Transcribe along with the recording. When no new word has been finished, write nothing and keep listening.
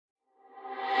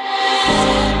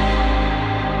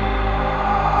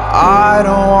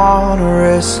wanna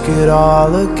risk it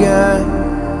all again,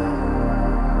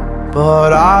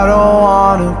 but I don't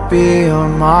wanna be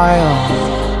on my own.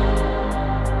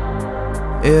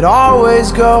 It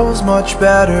always goes much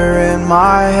better in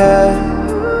my head,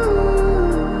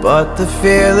 but the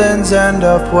feelings end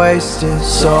up wasted.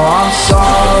 So I'm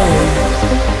sorry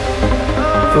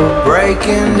for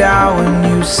breaking down when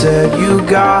you said you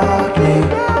got me.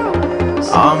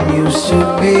 I'm used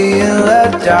to being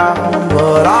let down,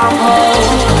 but I'm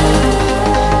hoping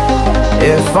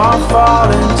if I'm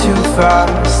falling too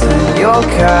fast, then you'll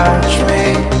catch me.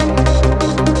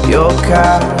 You'll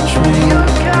catch me.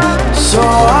 So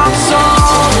I'm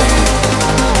sorry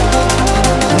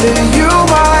that you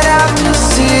might have to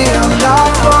see I'm not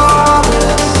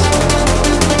flawless.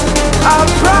 I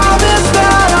promise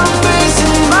that I'm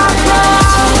facing my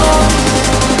problems.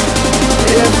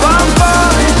 If I'm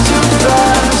falling too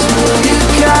fast, will you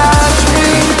catch me?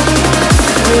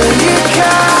 Will you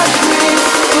catch me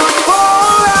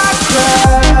before I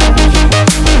crash?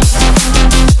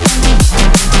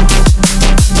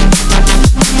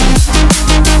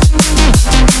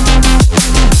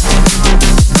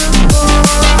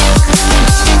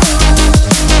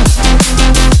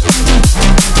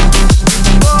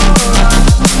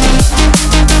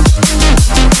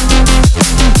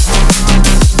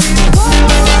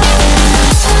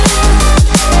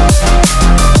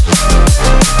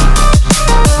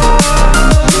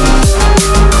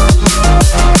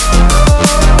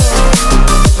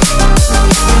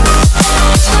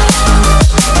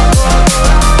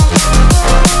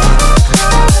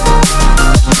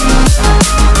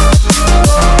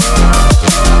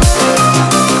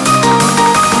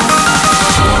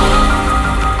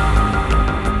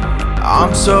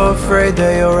 So afraid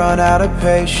that you'll run out of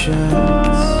patience.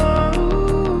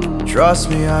 Trust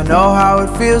me, I know how it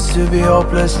feels to be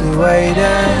hopelessly waiting.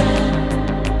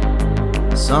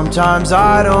 Sometimes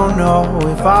I don't know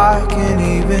if I can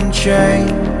even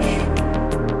change,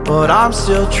 but I'm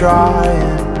still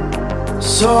trying.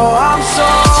 So I'm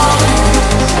sorry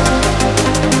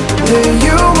that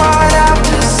you might have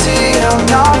to see I'm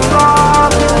not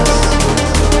flawless.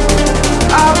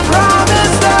 I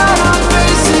promise that I'm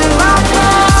facing my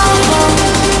problems.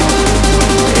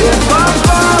 If I'm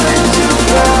falling too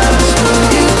fast, will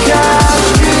you catch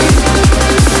me?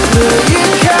 Will you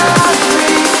catch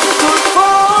me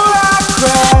before I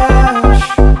crash?